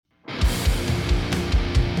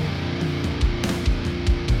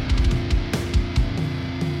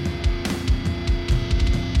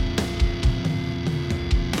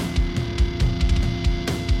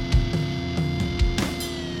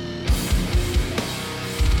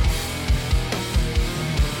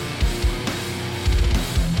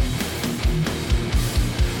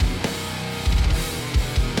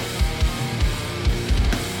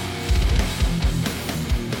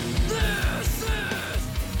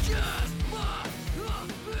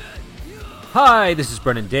Hi, this is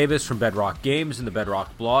Brennan Davis from Bedrock Games and the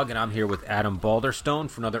Bedrock blog, and I'm here with Adam Balderstone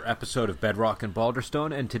for another episode of Bedrock and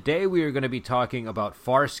Balderstone, and today we are going to be talking about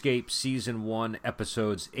Farscape Season 1,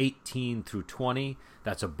 Episodes 18 through 20.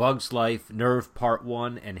 That's A Bug's Life, Nerve Part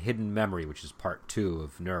 1, and Hidden Memory, which is Part 2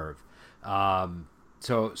 of Nerve.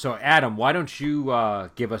 So Adam, why don't you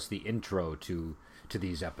give us the intro to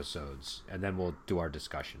these episodes, and then we'll do our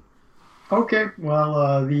discussion. Okay,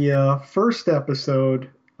 well, the first episode,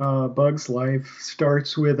 Bug's Life,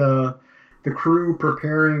 starts with the crew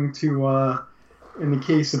preparing to, in the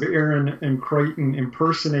case of Aaron and Crichton,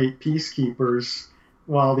 impersonate peacekeepers,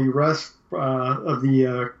 while the rest of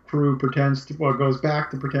the crew goes back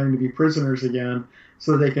to pretending to be prisoners again,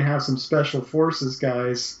 so they can have some special forces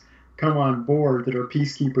guys come on board that are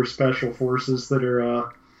peacekeeper special forces that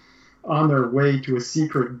are on their way to a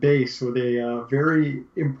secret base with a very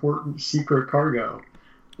important secret cargo.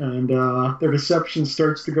 And their deception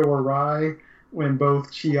starts to go awry when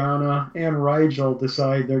both Chiana and Rigel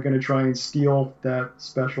decide they're going to try and steal that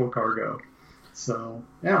special cargo. So,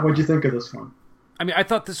 yeah, what'd you think of this one? I mean, I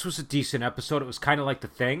thought this was a decent episode. It was kind of like The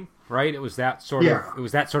Thing, right? It was that sort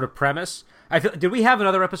of premise. Did we have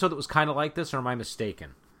another episode that was kind of like this, or am I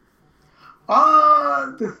mistaken?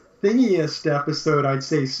 The thingiest episode I'd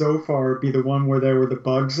say so far would be the one where there were the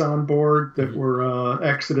bugs on board that were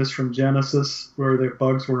Exodus from Genesis, where the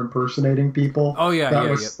bugs were impersonating people. Oh yeah,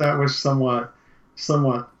 that was somewhat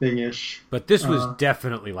thingish. But this was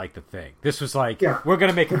definitely like The Thing. This was like, we're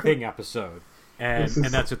gonna make a Thing episode, and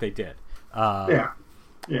that's what they did. Yeah.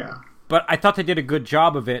 But I thought they did a good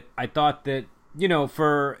job of it. I thought that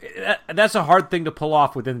that's a hard thing to pull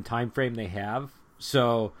off within the time frame they have.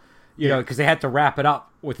 So. Because they had to wrap it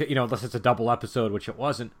up with it, unless it's a double episode, which it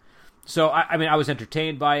wasn't. So I mean, I was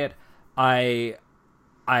entertained by it. I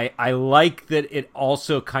like that it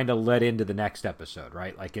also kind of led into the next episode,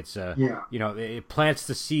 right? Like it's it plants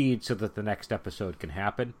the seed so that the next episode can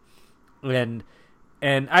happen. And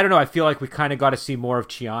I don't know, I feel like we kind of got to see more of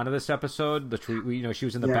Chiana this episode. She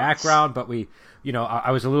was in the background, but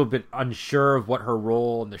I was a little bit unsure of what her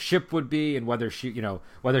role in the ship would be and whether she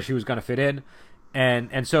was going to fit in.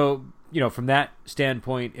 And so, from that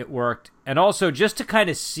standpoint, it worked. And also, just to kind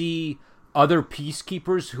of see other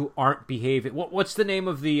peacekeepers who aren't behaving. What's the name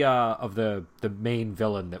of the main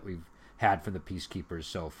villain that we've had from the peacekeepers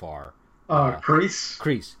so far? Kreis.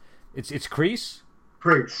 Kreis. It's Kreis?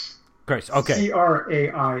 Kreis. Kreis. Okay.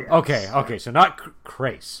 Crais. Okay. So not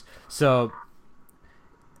Kreis. So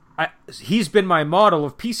he's been my model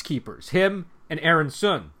of peacekeepers. Him and Aaron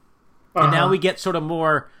Sun. And now we get sort of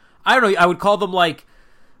more. I don't know, I would call them like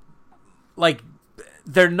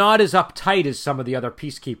they're not as uptight as some of the other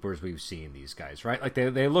peacekeepers we've seen, these guys, right? Like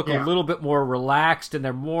they look a little bit more relaxed, and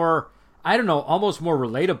they're more, I don't know, almost more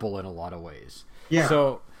relatable in a lot of ways. Yeah.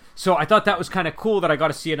 So I thought that was kind of cool that I got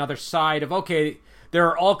to see another side of, okay, there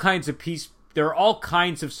are all kinds of Sebaceans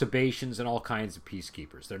and all kinds of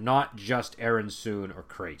peacekeepers. They're not just Aaron Soon or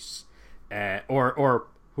Kreis. Or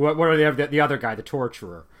whoever the other guy, the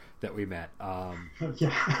torturer that we met. I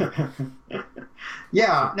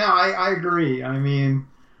agree. I mean,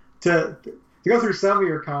 to go through some of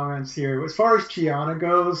your comments here, as far as Chiana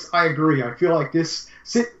goes, I agree. I feel like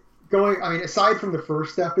aside from the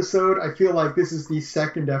first episode, I feel like this is the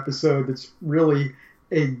second episode that's really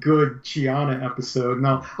a good Chiana episode.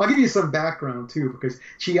 Now, I'll give you some background too, because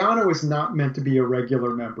Chiana was not meant to be a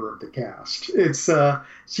regular member of the cast.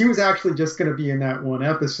 She was actually just going to be in that one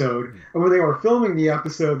episode. And when they were filming the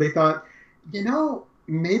episode, they thought,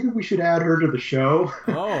 maybe we should add her to the show.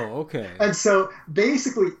 Oh, okay. And so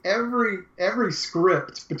basically every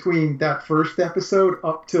script between that first episode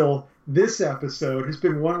up till this episode has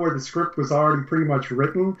been one where the script was already pretty much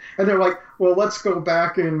written, and they're like, well, let's go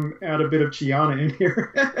back and add a bit of Chiana in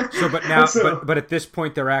here. But at this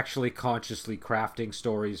point, they're actually consciously crafting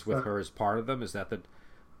stories with her as part of them. Is that the?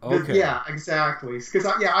 Okay. Yeah, exactly. Because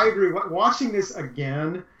I agree. Watching this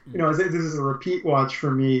again, this is a repeat watch for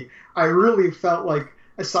me. I really felt like,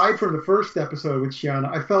 aside from the first episode with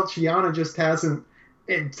Chiana, I felt Chiana just hasn't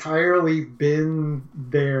entirely been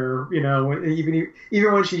there.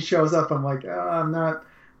 Even when she shows up, I'm like, I'm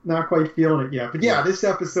not quite feeling it yet. But this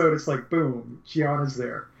episode, it's like, boom, Chiana's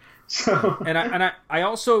there. So and I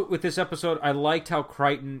also, with this episode, I liked how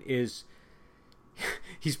Crichton is.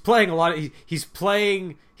 He's playing a lot of. He's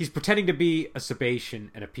pretending to be a Sebacean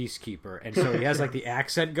and a peacekeeper, and so he has like the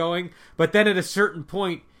accent going. But then at a certain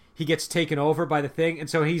point, he gets taken over by the Thing, and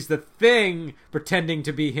so he's the Thing pretending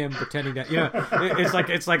to be him, pretending to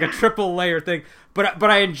it's like a triple layer thing. But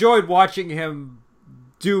I enjoyed watching him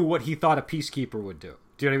do what he thought a peacekeeper would do.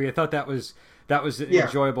 Do you know what I mean? I thought that was an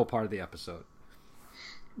enjoyable part of the episode.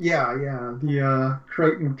 Yeah. The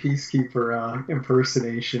Crichton Peacekeeper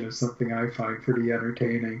impersonation is something I find pretty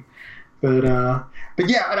entertaining. But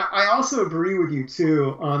yeah, and I also agree with you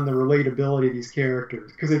too on the relatability of these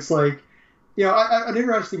characters because it's like, an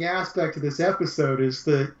interesting aspect of this episode is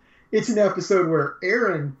that it's an episode where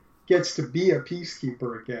Erin gets to be a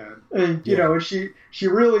peacekeeper again, and and she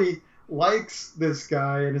really likes this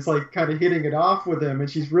guy and is like kind of hitting it off with him, and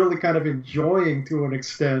she's really kind of enjoying to an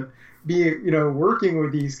extent being working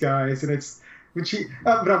with these guys, and it's.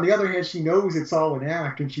 But on the other hand, she knows it's all an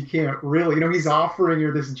act, and she can't really. He's offering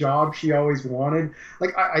her this job she always wanted.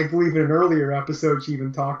 Like I believe in an earlier episode, she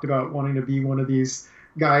even talked about wanting to be one of these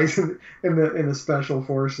guys in the special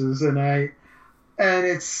forces, and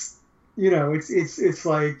it's it's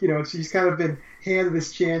like she's kind of been handed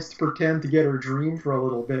this chance to pretend to get her dream for a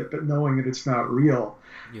little bit, but knowing that it's not real.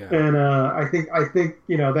 Yeah. And I think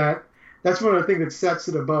that. That's one of the things that sets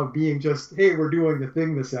it above being just, hey, we're doing the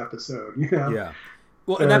thing this episode, Yeah.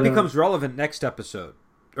 Well, and that becomes relevant next episode,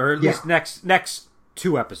 or at least next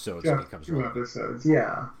two episodes. It becomes relevant. Episodes,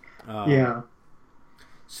 yeah.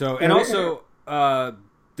 So, and also,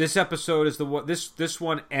 this episode is the one. This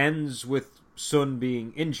one ends with Sun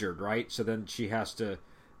being injured, right? So then she has to,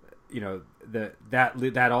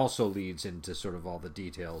 that also leads into sort of all the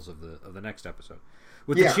details of the next episode.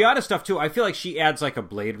 With the Chiana stuff, too, I feel like she adds like a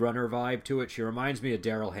Blade Runner vibe to it. She reminds me of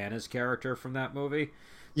Daryl Hannah's character from that movie.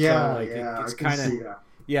 Yeah, so, it's kind of...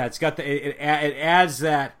 Yeah, it's got it adds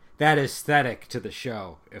that aesthetic to the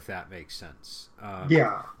show, if that makes sense.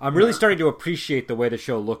 I'm really starting to appreciate the way the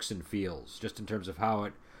show looks and feels, just in terms of how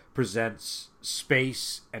it presents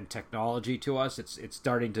space and technology to us. It's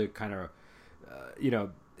starting to kind of,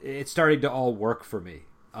 it's starting to all work for me.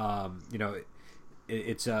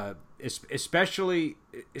 It's especially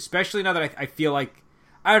now that I feel like,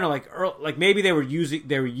 I don't know, like maybe they were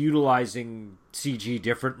utilizing CG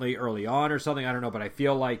differently early on or something. I don't know, but I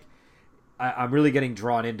feel like I'm really getting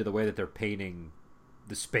drawn into the way that they're painting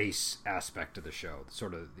the space aspect of the show, the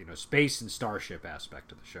sort of space and starship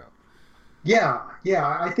aspect of the show. Yeah.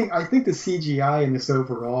 I think the CGI in this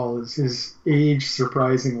overall is aged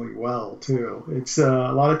surprisingly well too. It's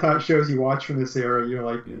a lot of times shows you watch from this era, you're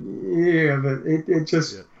like, but it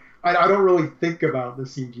just. Yeah. I don't really think about the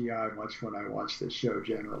CGI much when I watch this show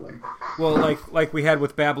generally. Well, like we had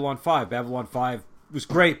with Babylon 5. Babylon 5 was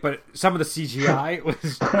great, but some of the CGI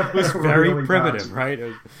was very really primitive, right?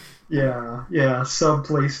 Yeah, sub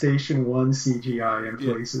PlayStation 1 CGI in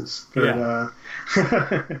places. But,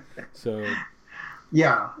 so.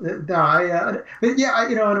 Yeah, and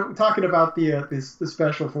talking about the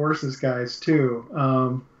special forces guys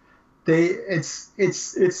too.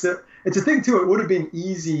 It's a thing too. It would have been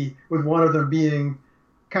easy with one of them being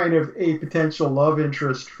kind of a potential love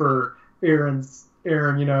interest for Aaron.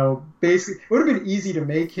 Basically, it would have been easy to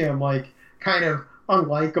make him like kind of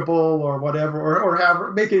unlikable or whatever,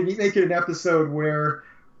 or make it an episode where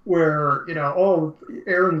Aaron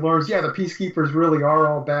learns, the peacekeepers really are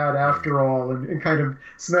all bad after all, and kind of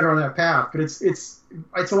cement her on that path. But it's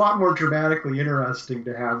a lot more dramatically interesting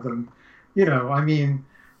to have them.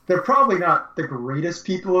 They're probably not the greatest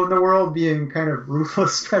people in the world, being kind of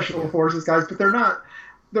ruthless special forces guys, but they're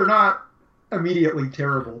not immediately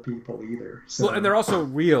terrible people either. So. Well, and they're also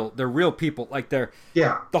real. They're real people. Like the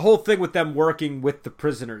whole thing with them working with the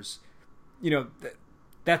prisoners.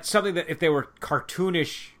 That's something that if they were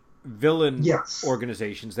cartoonish villain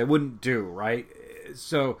organizations, they wouldn't do, right?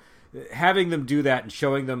 So having them do that and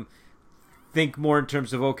showing them think more in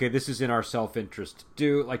terms of, okay, this is in our self-interest.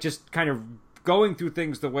 Just kind of going through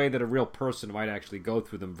things the way that a real person might actually go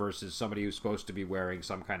through them versus somebody who's supposed to be wearing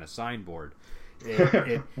some kind of signboard.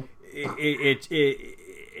 I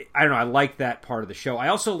don't know. I like that part of the show. I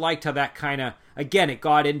also liked how that kind of, again, it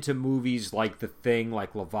got into movies like The Thing,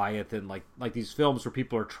 like Leviathan, like these films where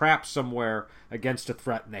people are trapped somewhere against a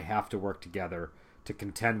threat and they have to work together to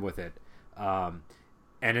contend with it. And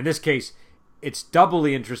in this case, it's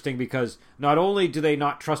doubly interesting because not only do they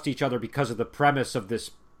not trust each other because of the premise of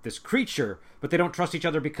this creature, but they don't trust each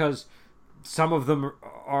other because some of them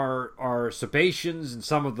are Sebaceans and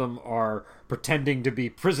some of them are pretending to be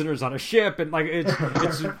prisoners on a ship, and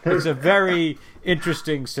it's a very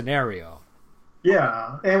interesting scenario.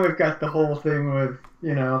 Yeah, and we've got the whole thing with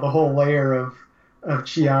the whole layer of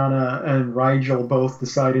Chiana and Rigel both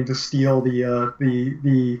deciding to steal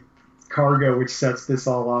the cargo, which sets this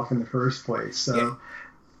all off in the first place. So. Yeah.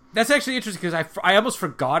 That's actually interesting because I almost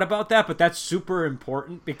forgot about that, but that's super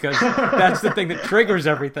important because that's the thing that triggers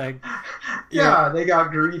everything. Yeah, they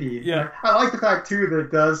got greedy. Yeah, I like the fact too that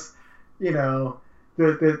it does,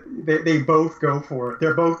 that they both go for it.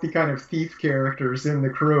 They're both the kind of thief characters in the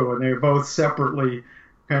crew, and they're both separately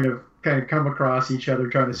kind of come across each other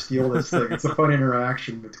trying to steal this thing. It's a fun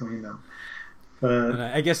interaction between them. But and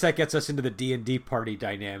I guess that gets us into the D&D party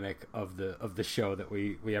dynamic of the show that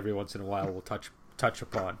we every once in a while will touch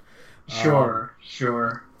upon. Sure.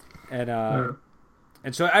 And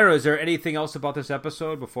so I don't know. Is there anything else about this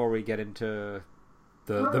episode before we get into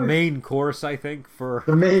the main course? I think for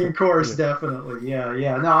the main course, definitely.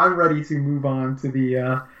 Yeah. No, I'm ready to move on to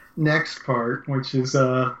the next part, which is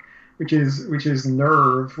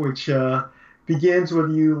Nerve, which begins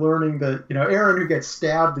with you learning that Erin, who gets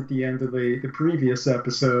stabbed at the end of the previous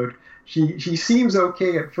episode, she seems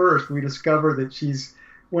okay at first. We discover that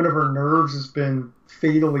one of her nerves has been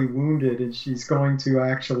fatally wounded, and she's going to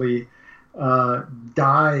actually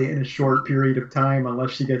die in a short period of time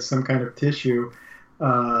unless she gets some kind of tissue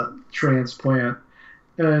transplant.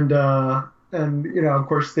 And of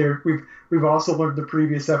course, we've also learned the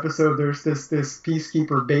previous episode there's this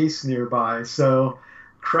peacekeeper base nearby. So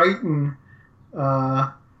Crichton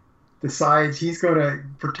decides he's going to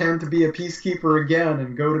pretend to be a peacekeeper again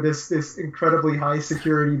and go to this incredibly high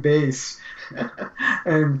security base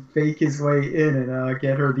and fake his way in and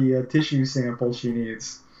get her the tissue sample she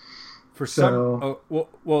needs.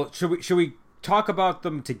 Should we talk about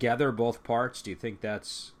them together, both parts? Do you think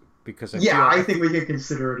that's because? I think we can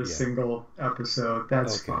consider it a single episode.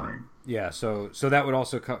 That's fine. Yeah, so that would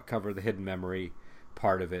also cover the hidden memory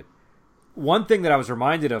part of it. One thing that I was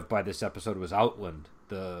reminded of by this episode was Outland,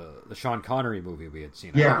 the Sean Connery movie we had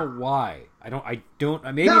seen. Yeah. I don't know why.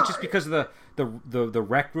 Maybe it's just because of the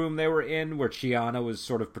rec room they were in, where Chiana was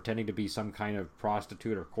sort of pretending to be some kind of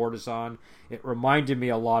prostitute or courtesan. It reminded me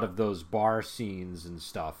a lot of those bar scenes and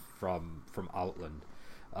stuff from Outland.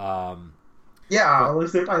 I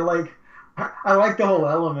like the whole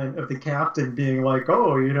element of the captain being like,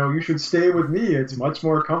 oh, you should stay with me. It's much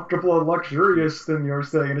more comfortable and luxurious than your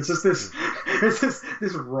thing. And it's just this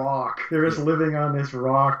rock. They're just living on this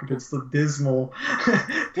rock. It's the dismal,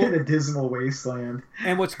 in a dismal wasteland.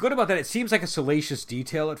 And what's good about that, it seems like a salacious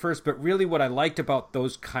detail at first, but really what I liked about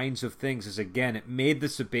those kinds of things is, again, it made the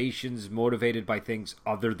Sebaceans motivated by things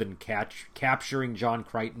other than capturing John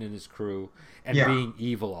Crichton and his crew and being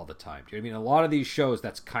evil all the time. Do you know what I mean? A lot of these shows,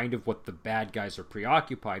 that's kind of what the bad guys are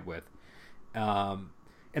preoccupied with. And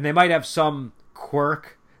they might have some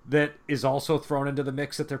quirk that is also thrown into the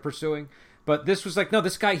mix that they're pursuing. But this was like, no,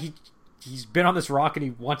 this guy, he's been on this rock and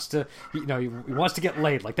he wants to, he wants to get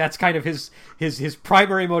laid. Like, that's kind of his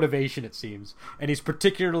primary motivation, it seems. And he's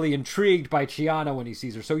particularly intrigued by Chiana when he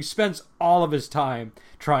sees her. So he spends all of his time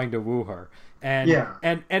trying to woo her. And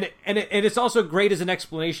it's also great as an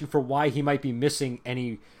explanation for why he might be missing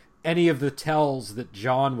any of the tells that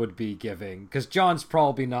John would be giving, because John's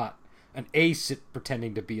probably not an ace at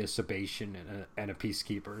pretending to be a Sebacean and a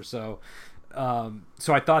peacekeeper. So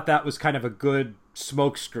I thought that was kind of a good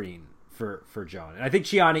smokescreen for John, and I think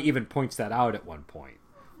Chiana even points that out at one point.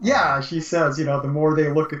 Yeah, she says, the more they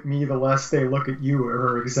look at me, the less they look at you, are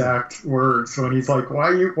her exact words. When he's like, why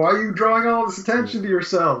are you drawing all this attention to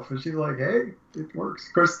yourself? And she's like, hey, it works.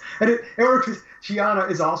 Of course, and it works. Chiana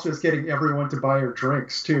is also just getting everyone to buy her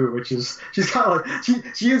drinks, too, which is, she's kind of like,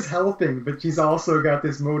 she is helping, but she's also got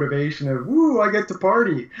this motivation of, woo, I get to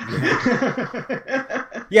party.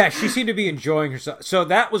 Yeah, she seemed to be enjoying herself. So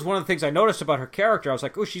that was one of the things I noticed about her character. I was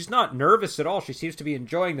like, oh, she's not nervous at all. She seems to be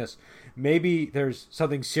enjoying this. Maybe there's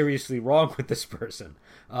something seriously wrong with this person.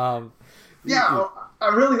 I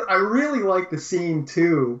really like the scene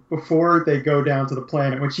too before they go down to the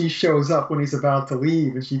planet when she shows up when he's about to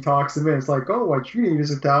leave and she talks to him. It's like, oh, what you need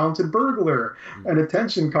is a talented burglar, an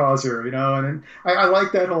attention causer, and I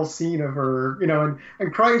like that whole scene of her,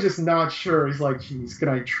 and Cry's just not sure. He's like, geez, can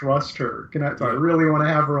I trust her? Do I really want to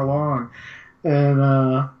have her along?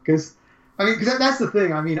 And because that's the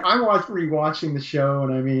thing. I'm rewatching the show,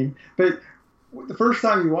 and but the first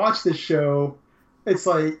time you watch this show, it's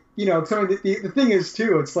like, so the thing is,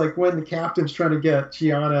 too, it's like when the captain's trying to get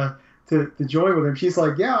Chiana to join with him, she's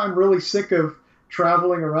like, yeah, I'm really sick of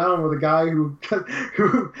traveling around with a guy who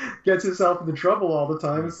gets himself into trouble all the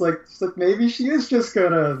time. It's like maybe she is just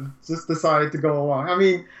going to just decide to go along.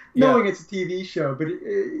 Knowing it's a TV show, but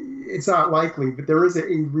it's not likely. But there is a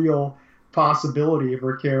real possibility of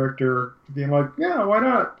her character being like, yeah, why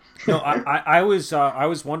not? No, I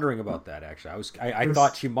was wondering about that, actually. I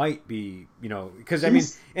thought she might be, because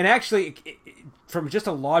and actually, from just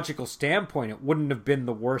a logical standpoint, it wouldn't have been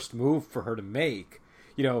the worst move for her to make.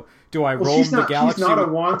 Do I roam the galaxy? She's not a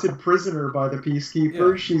wanted prisoner by the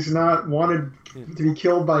Peacekeepers. Yeah. She's not wanted to be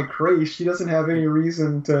killed by Crais. She doesn't have any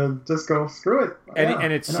reason to just go, screw it.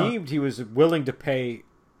 And it seemed he was willing to pay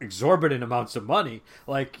exorbitant amounts of money.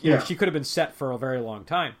 Like, she could have been set for a very long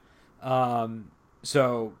time.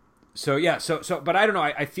 But I don't know.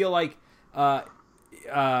 I feel like, I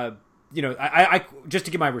just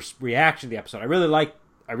to give my reaction to the episode, I really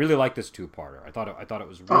like this two-parter. I thought it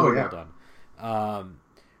was really well done.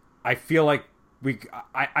 I feel like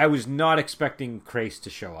I was not expecting Crais to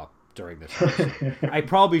show up during this episode. I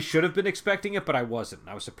probably should have been expecting it, but I wasn't.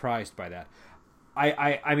 I was surprised by that.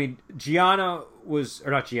 I mean, Gianna was,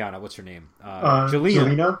 or not Gianna, what's her name?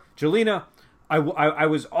 Jelena. Jelena, I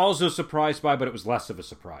was also surprised by, but it was less of a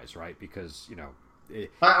surprise, right? Because,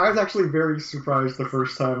 I was actually very surprised the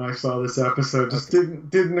first time I saw this episode. Just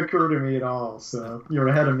didn't occur to me at all. So you're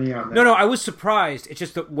ahead of me on that. No, I was surprised. It's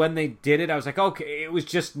just that when they did it, I was like, okay, it was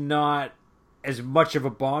just not as much of a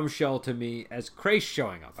bombshell to me as Crais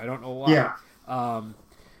showing up. I don't know why. Yeah.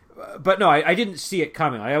 But no, I didn't see it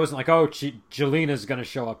coming. I wasn't like, oh, Jelena's going to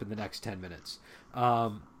show up in the next 10 minutes.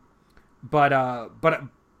 But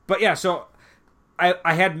yeah, so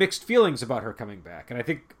I had mixed feelings about her coming back. And I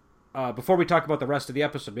think before we talk about the rest of the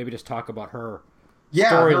episode, maybe just talk about her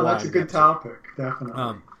storyline. Yeah, that's a good topic,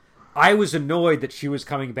 definitely. I was annoyed that she was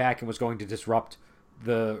coming back and was going to disrupt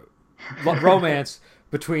the romance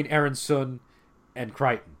between Aeryn Sun and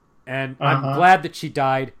Crichton. And I'm glad that she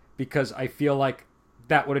died, because I feel like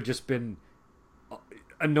that would have just been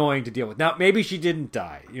annoying to deal with. Now, maybe she didn't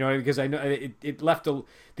die, because I know it left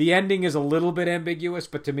the ending is a little bit ambiguous,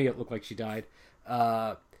 but to me it looked like she died.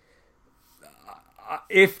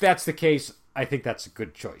 If that's the case, I think that's a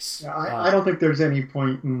good choice. Yeah, I don't think there's any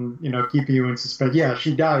point in keeping you in suspense. Yeah,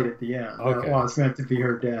 she died at the end. Okay. Well, it's meant to be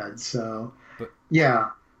her dead. So but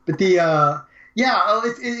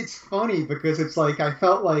it's funny because it's like I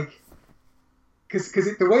felt like because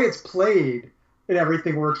the way it's played and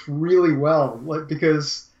everything works really well. Like,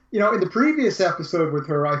 because in the previous episode with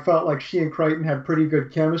her, I felt like she and Crichton had pretty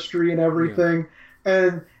good chemistry and everything. Yeah.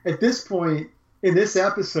 And at this point in this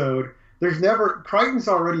episode, Crichton's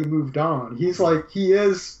already moved on. He's like, he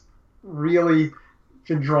is really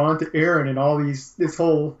been drawn to Aeryn and all this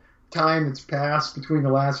whole time that's passed between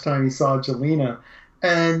the last time he saw Jelena.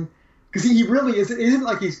 And because he really is, it isn't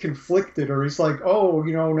like he's conflicted or he's like, oh,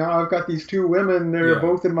 now I've got these two women, they're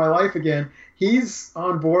both in my life again. He's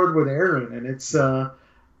on board with Aeryn, and it's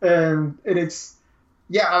and it's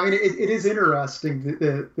I mean it is interesting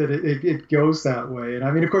that it goes that way. And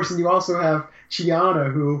I mean, of course, and you also have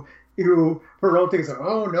Chiana who her own thing is like,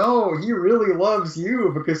 oh no, he really loves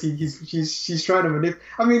you because she's trying to manipulate.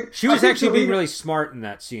 I mean, she was actually being really smart in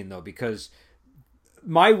that scene though, because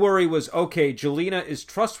my worry was, okay, Jelena is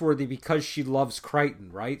trustworthy because she loves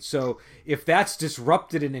Crichton, right? So if that's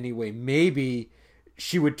disrupted in any way, maybe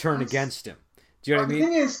she would turn against him. Do you know what I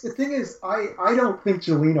mean? The thing is, I don't think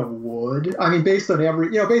Jelena would. I mean, based on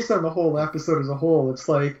based on the whole episode as a whole, it's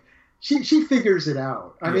like she figures it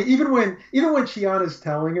out. I mean, even when Chiana's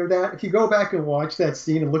telling her that, if you go back and watch that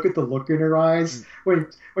scene and look at the look in her eyes when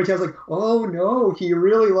she was like, oh no, he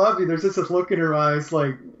really loves you. There's just this look in her eyes,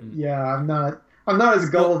 like, yeah, I'm not as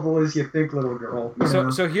gullible as you think, little girl.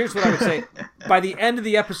 So here's what I would say. By the end of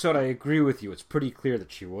the episode, I agree with you. It's pretty clear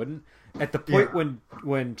that she wouldn't. At the point when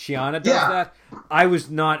Chiana does that, I was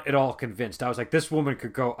not at all convinced. I was like, this woman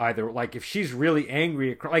could go either. Like, if she's really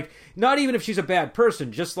angry, like, not even if she's a bad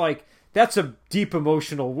person, just like, that's a deep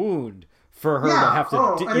emotional wound for her to have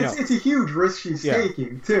to. It's a huge risk she's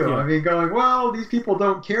taking too. Yeah. I mean, going, well, these people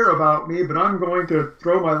don't care about me, but I'm going to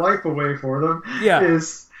throw my life away for them. Yeah,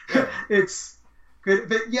 it's.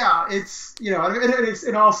 But yeah, it's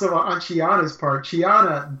and also on Chiana's part,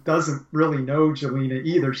 Chiana doesn't really know Jelena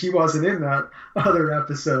either. She wasn't in that other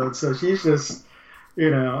episode, so she's just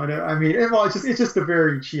and I mean, it's just a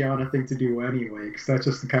very Chiana thing to do anyway, because that's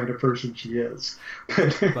just the kind of person she is.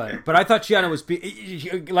 but I thought Chiana was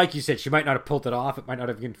like you said, she might not have pulled it off. It might not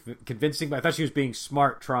have been convincing, but I thought she was being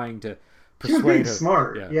smart, trying to persuade her. She was being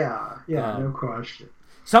smart, yeah, no question.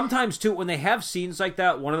 Sometimes too, when they have scenes like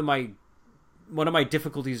that, one of my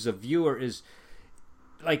difficulties as a viewer is,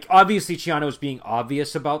 like, obviously Chiana was being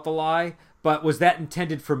obvious about the lie, but was that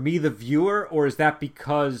intended for me, the viewer, or is that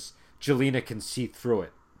because Jelena can see through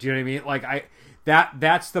it? Do you know what I mean? Like,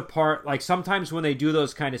 that's the part, like, sometimes when they do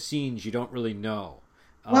those kind of scenes, you don't really know.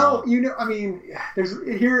 Well, I mean,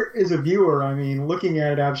 here as a viewer, I mean, looking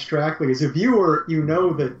at it abstractly, as a viewer,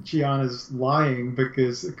 that Chiana's lying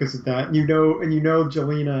because of that. And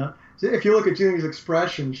Jelena, if you look at Jelena's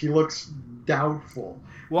expression, she looks doubtful.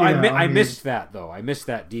 Well, I missed that though. I missed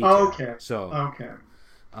that detail. Okay. So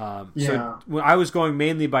when I was going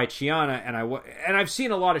mainly by Chiana, and I've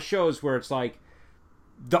seen a lot of shows where it's like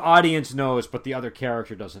the audience knows, but the other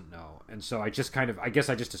character doesn't know, and so I just I guess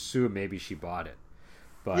I just assume maybe she bought it.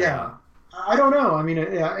 But I don't know. I mean,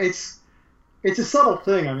 it's it's a subtle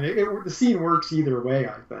thing. I mean, the scene works either way,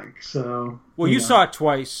 I think. So, well, you saw it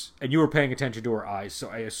twice, and you were paying attention to her eyes, so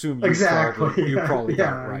I assume you probably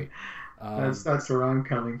got it right. That's where I'm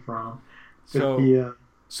coming from. So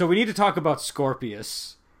we need to talk about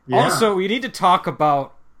Scorpius. Yeah. Also, we need to talk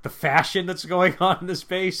about the fashion that's going on in this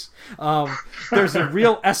space. There's a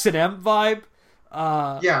real S&M vibe.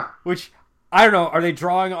 Which, I don't know, are they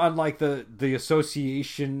drawing on like the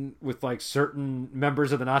association with like certain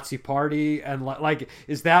members of the Nazi Party? And like,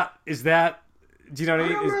 is that do you know what I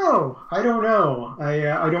mean? I don't know.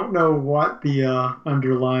 I don't know what the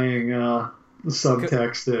underlying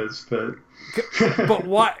subtext is, but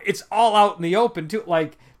what, it's all out in the open too.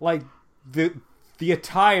 Like the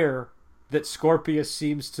attire that Scorpius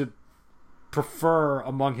seems to prefer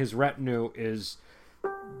among his retinue is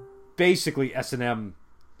basically S&M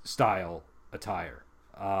style attire.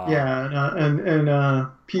 And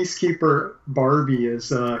Peacekeeper Barbie,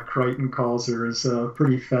 as Crichton calls her, is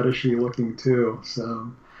pretty fetishy looking too.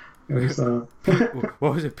 So,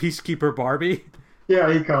 what was it, Peacekeeper Barbie?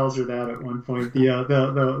 Yeah, he calls her that at one point.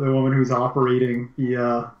 The woman who's operating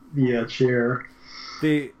the chair.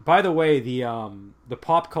 By the way, the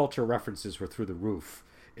pop culture references were through the roof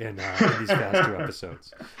in these past two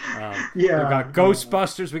episodes. We got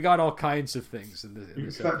Ghostbusters. We got all kinds of things in this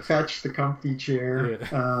episode. Fetch the comfy chair.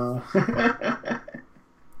 Yeah.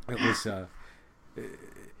 It was.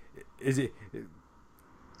 Is it?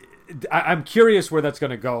 I'm curious where that's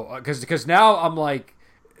going to go, because now I'm like.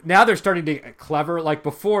 Now they're starting to get clever. Like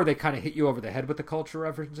before, they kind of hit you over the head with the culture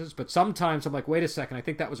references. But sometimes I'm like, wait a second, I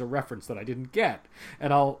think that was a reference that I didn't get,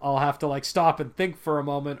 and I'll have to like stop and think for a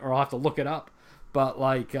moment, or I'll have to look it up. But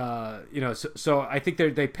like so I think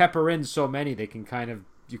they pepper in so many you can kind of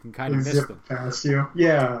miss them past you.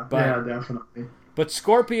 Yeah, definitely. But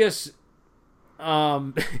Scorpius,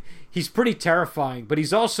 he's pretty terrifying, but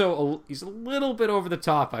he's also he's a little bit over the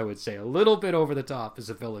top. I would say a little bit over the top as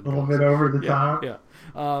a villain. A little bit over the top. Yeah.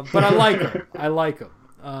 But I like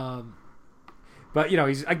him. But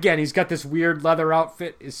he's got this weird leather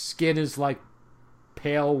outfit. His skin is like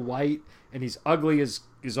pale white, and he's ugly as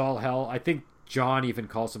all hell. I think John even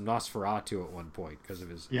calls him Nosferatu at one point because of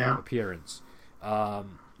his appearance.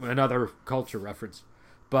 Another culture reference.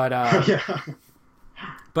 But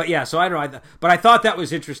But yeah, so I don't know. But I thought that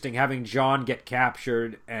was interesting, having John get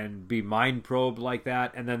captured and be mind probed like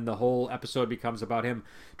that, and then the whole episode becomes about him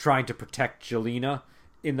trying to protect Jelena.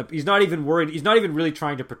 He's not even worried. He's not even really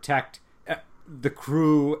trying to protect the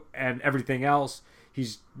crew and everything else.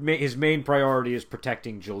 His main priority is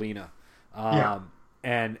protecting Jelena.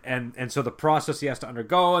 And so the process he has to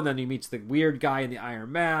undergo, and then he meets the weird guy in the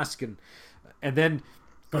iron mask, and then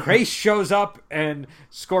Crais shows up, and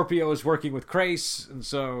Scorpio is working with Crais, and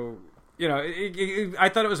so I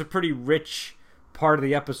thought it was a pretty rich part of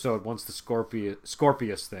the episode once the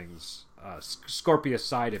Scorpius things, Scorpius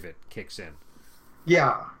side of it kicks in.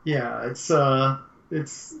 Yeah, it's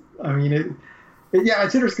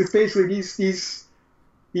interesting because basically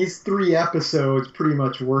these 3 episodes pretty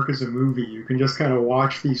much work as a movie. You can just kind of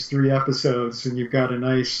watch these 3 episodes, and you've got a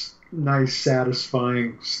nice,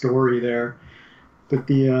 satisfying story there. But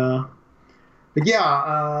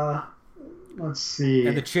let's see.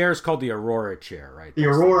 And the chair is called the Aurora chair, right? The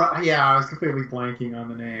Aurora, I was completely blanking on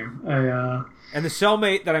the name. And the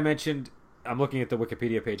cellmate that I mentioned, I'm looking at the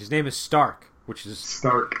Wikipedia page. His name is Stark, which is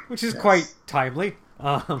quite timely.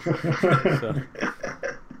 So.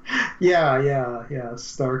 Yeah.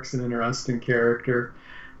 Stark's an interesting character,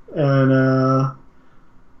 and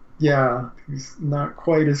he's not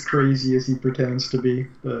quite as crazy as he pretends to be,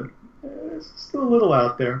 but it's still a little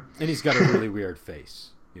out there. And he's got a really weird face.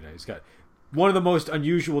 He's got one of the most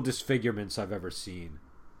unusual disfigurements I've ever seen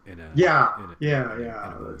in a movie.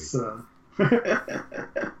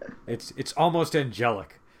 It's almost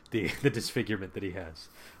angelic, the disfigurement that he has.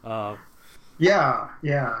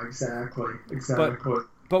 Exactly.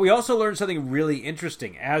 But we also learned something really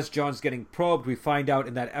interesting. As John's getting probed, we find out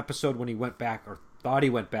in that episode when he went back, or thought he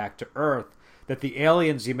went back to Earth, that the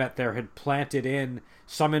aliens he met there had planted in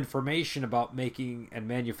some information about making and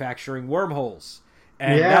manufacturing wormholes.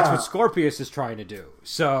 And that's what Scorpius is trying to do.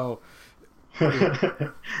 So...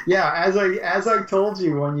 as I told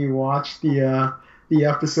you when you watched the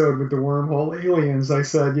episode with the wormhole aliens, I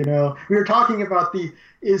said, we were talking about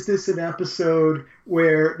is this an episode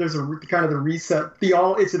where there's a kind of the reset,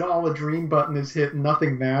 it's all a dream button is hit and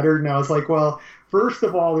nothing mattered. And I was like, well, first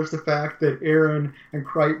of all, there's the fact that Aaron and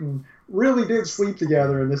Crichton really did sleep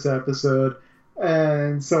together in this episode,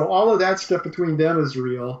 and so all of that stuff between them is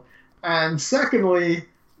real. And secondly,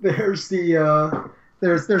 there's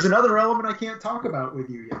there's another element I can't talk about with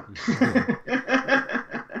you yet.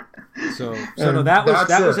 So no, that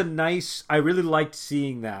was a nice. I really liked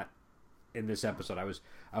seeing that in this episode. I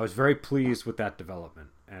was very pleased with that development,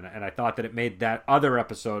 and I thought that it made that other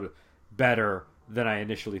episode better than I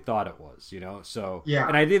initially thought it was. So yeah,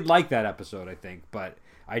 and I did like that episode, I think, but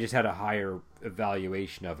I just had a higher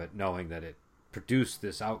evaluation of it, knowing that it produced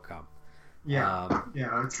this outcome. Yeah,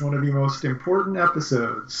 it's one of the most important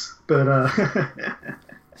episodes. But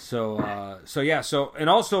so and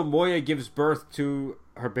also Moya gives birth to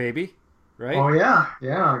her baby, right? Oh yeah,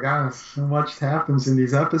 God, so much happens in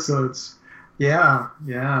these episodes. Yeah,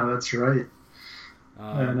 that's right.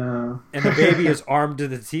 And the baby is armed to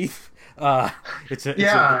the teeth. It's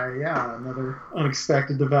another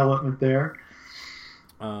unexpected development there.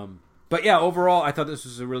 But yeah, overall, I thought this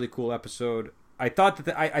was a really cool episode. I thought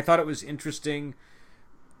that I thought it was interesting.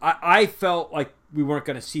 I felt like we weren't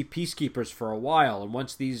going to see Peacekeepers for a while, and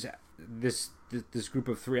once this group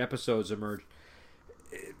of 3 episodes emerged,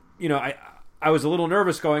 I was a little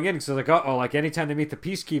nervous going in because I was like, like anytime they meet the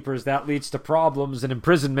Peacekeepers, that leads to problems and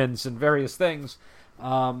imprisonments and various things.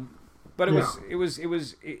 But I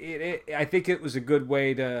think it was a good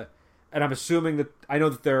way to, and I'm assuming that I know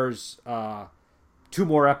that there's 2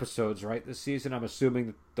 more episodes, right, this season. I'm assuming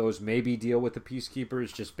that those maybe deal with the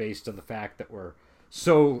Peacekeepers just based on the fact that we're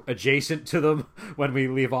so adjacent to them when we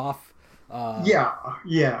leave off. Yeah. I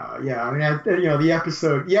mean, the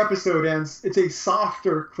episode ends. It's a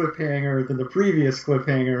softer cliffhanger than the previous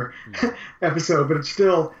cliffhanger episode, but it's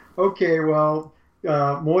still okay. Well,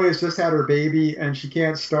 Moya's just had her baby, and she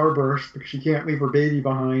can't starburst because she can't leave her baby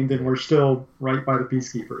behind, and we're still right by the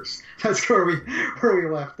Peacekeepers. That's where we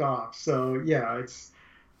left off. So yeah,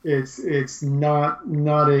 it's not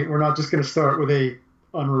we're not just going to start with a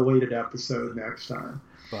unrelated episode next time.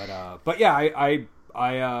 But yeah, I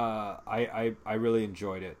really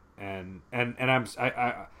enjoyed it, and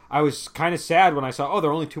I was kind of sad when I saw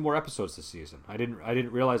there are only 2 more episodes this season. I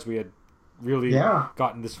didn't realize we had really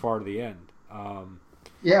gotten this far to the end.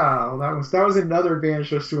 Well, that was another advantage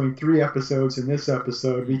just doing 3 episodes in this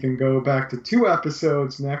episode. We can go back to 2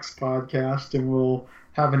 episodes next podcast, and we'll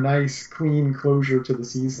have a nice clean closure to the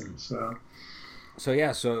season. So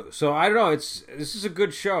I don't know. This is a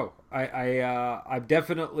good show. I'm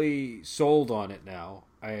definitely sold on it now.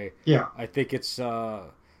 I think it's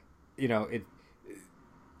I'm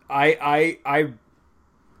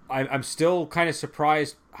still kind of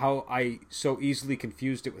surprised how I so easily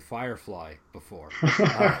confused it with Firefly before.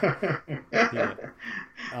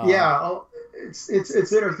 It's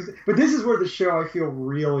interesting, but this is where the show I feel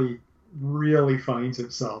really finds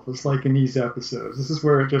itself. It's like in these episodes. This is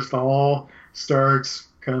where it just all starts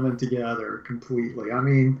coming together completely. I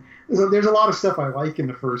mean, there's a lot of stuff I like in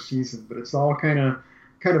the first season, but it's all kind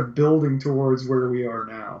of building towards where we are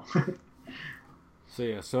now.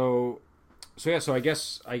 So I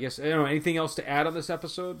guess I don't know, anything else to add on this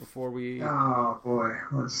episode before we? Oh boy,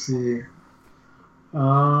 let's see.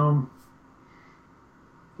 Of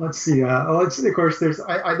course, there's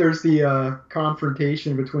the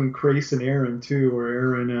confrontation between Crais and Aaron too, where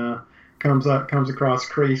Aaron comes across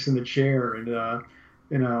Crais in the chair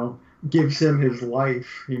and gives him his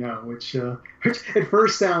life, which at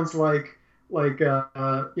first sounds like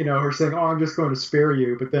her saying, "Oh, I'm just going to spare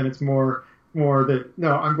you," but then it's more that,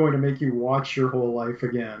 no, I'm going to make you watch your whole life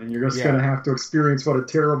again, and you're just going to have to experience what a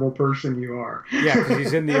terrible person you are. Yeah, because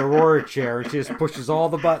he's in the Aurora chair, and she just pushes all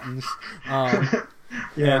the buttons. And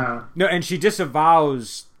she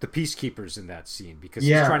disavows the Peacekeepers in that scene because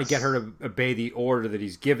he's trying to get her to obey the order that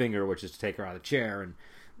he's giving her, which is to take her out of the chair.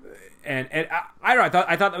 And I don't know.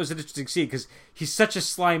 I thought that was an interesting scene because he's such a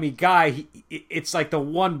slimy guy. It's like the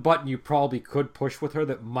one button you probably could push with her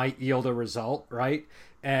that might yield a result, right?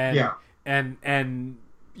 And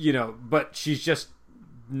but she's just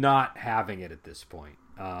not having it at this point.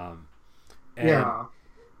 And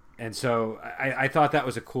so I thought that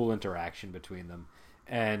was a cool interaction between them.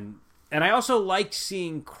 And I also liked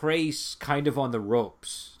seeing Crais kind of on the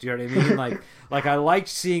ropes. Do you know what I mean? Like I liked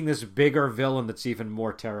seeing this bigger villain that's even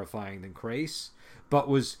more terrifying than Crais, but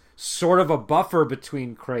was sort of a buffer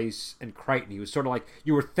between Crais and Crichton. He was sort of like,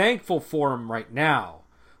 you were thankful for him right now,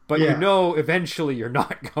 but eventually you're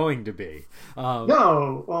not going to be.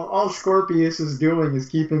 No, well, all Scorpius is doing is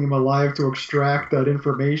keeping him alive to extract that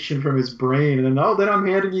information from his brain, and then I'm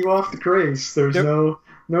handing you off to Crais. There's no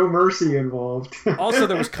mercy involved. Also,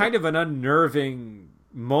 there was kind of an unnerving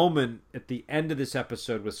moment at the end of this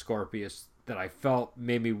episode with Scorpius that I felt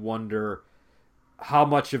made me wonder how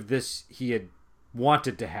much of this he had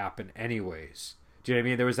wanted to happen anyways. Do you know what I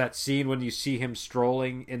mean? There was that scene when you see him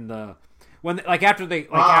strolling in the... after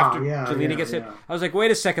Jelena gets hit, I was like,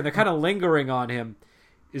 wait a second, they're kind of lingering on him.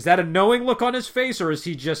 is that a knowing look on his face, or is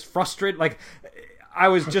he just frustrated? Like, I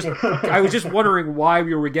was just wondering why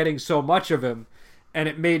we were getting so much of him, and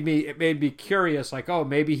it made me curious. Like, oh,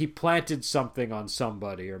 maybe he planted something on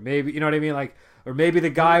somebody, or maybe, you know what I mean? Like, or maybe the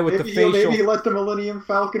guy with the facial. Maybe he let the Millennium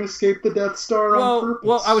Falcon escape the Death Star on purpose.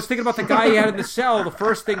 Well, I was thinking about the guy he had in the cell. The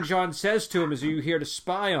first thing John says to him is, "Are you here to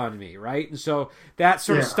spy on me?" Right? And so that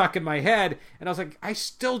sort of stuck in my head, and I was like, I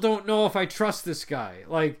still don't know if I trust this guy.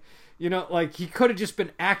 Like, you know, like he could have just been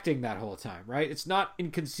acting that whole time, right? It's not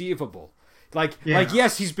inconceivable. Like,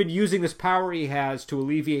 yes, he's been using this power he has to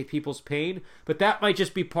alleviate people's pain, but that might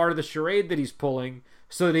just be part of the charade that he's pulling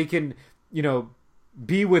so that he can, you know,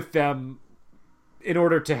 be with them in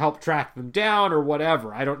order to help track them down or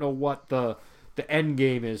whatever. I don't know what the end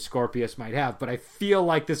game is Scorpius might have, but I feel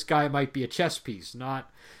like this guy might be a chess piece,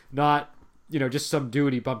 not you know, just some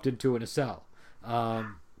dude he bumped into in a cell.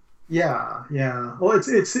 Yeah. Well, it's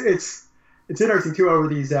interesting too over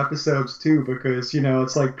these episodes too, because, you know,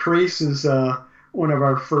 it's like Trace is one of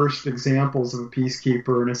our first examples of a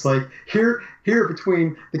peacekeeper, and it's like here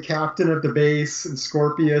between the captain of the base and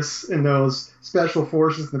Scorpius and those special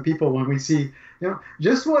forces and the people, when we see, you know,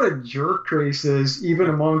 just what a jerk Trace is, even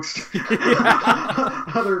amongst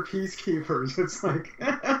other peacekeepers. It's like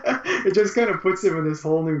it just kind of puts him in this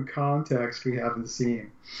whole new context we haven't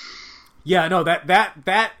seen. Yeah, no,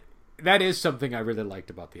 that is something I really liked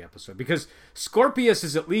about the episode, because Scorpius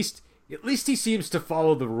is at least he seems to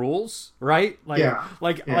follow the rules, right?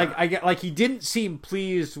 Like he didn't seem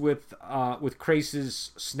pleased with Crace's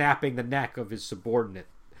snapping the neck of his subordinate,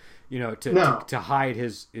 you know, to hide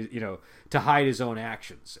his, you know, to hide his own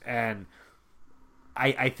actions. And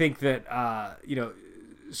I think that you know,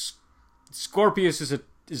 Scorpius is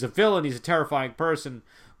a villain. He's a terrifying person,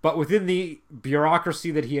 but within the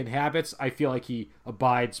bureaucracy that he inhabits, I feel like he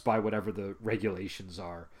abides by whatever the regulations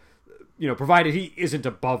are. You know, provided he isn't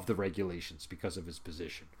above the regulations because of his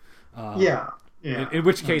position. In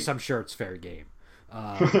which case, I'm sure it's fair game.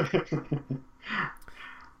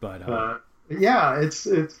 But yeah,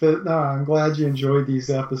 no, I'm glad you enjoyed these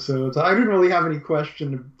episodes. I didn't really have any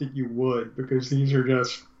question that you would, because these are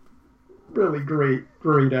just really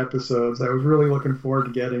great episodes. I was really looking forward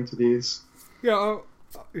to getting to these. Yeah,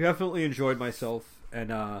 I definitely enjoyed myself,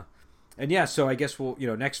 and yeah. So I guess we'll, you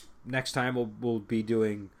know, next time we'll be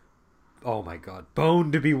doing. Oh my God,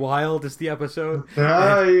 Bone to be Wild is the episode.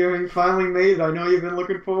 You finally made it. I know you've been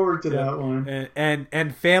looking forward to that one.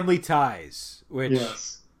 And Family Ties, which,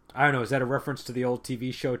 yes. I don't know, is that a reference to the old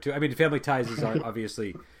TV show too? I mean, Family Ties is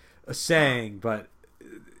obviously a saying, but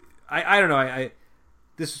I don't know.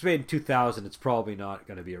 This was made in 2000. It's probably not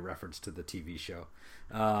going to be a reference to the TV show.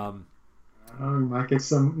 We might get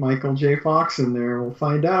some Michael J. Fox in there. We'll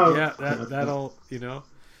find out. Yeah, that'll, you know.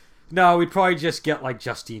 No, we'd probably just get like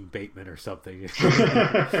Justine Bateman or something.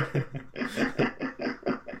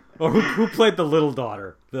 Or who played the little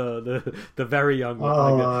daughter, the very young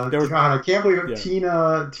one? God, I can't believe it.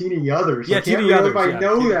 Yeah. Tina Yothers. Yeah, Tina Yothers. I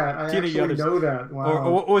know that. I actually know that. Wow. Or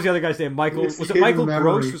what was the other guy's name? Michael. Was it Michael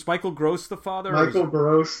Gross? Was Michael Gross the father? Michael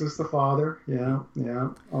Gross was the father. Yeah.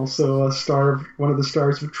 Also a star of one of the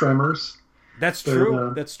stars of Tremors. That's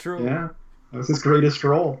true. That's true. Yeah, that was his greatest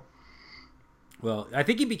role. Well, I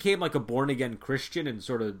think he became like a born-again Christian and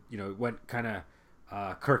sort of, you know, went kind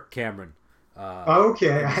of Kirk Cameron.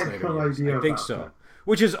 Okay, I had no idea. I think so. That.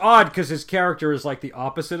 Which is odd because his character is like the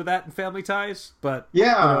opposite of that in Family Ties. But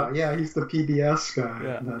yeah, you know, he's the PBS guy.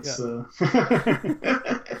 Yeah,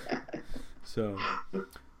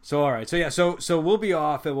 So all right. So we'll be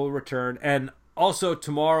off and we'll return. And also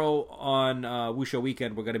tomorrow on Wuxia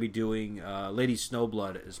Weekend, we're going to be doing Lady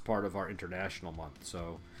Snowblood as part of our international month.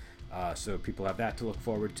 So people have that to look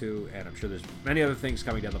forward to, and I'm sure there's many other things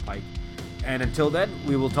coming down the pike. And until then,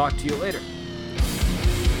 we will talk to you later.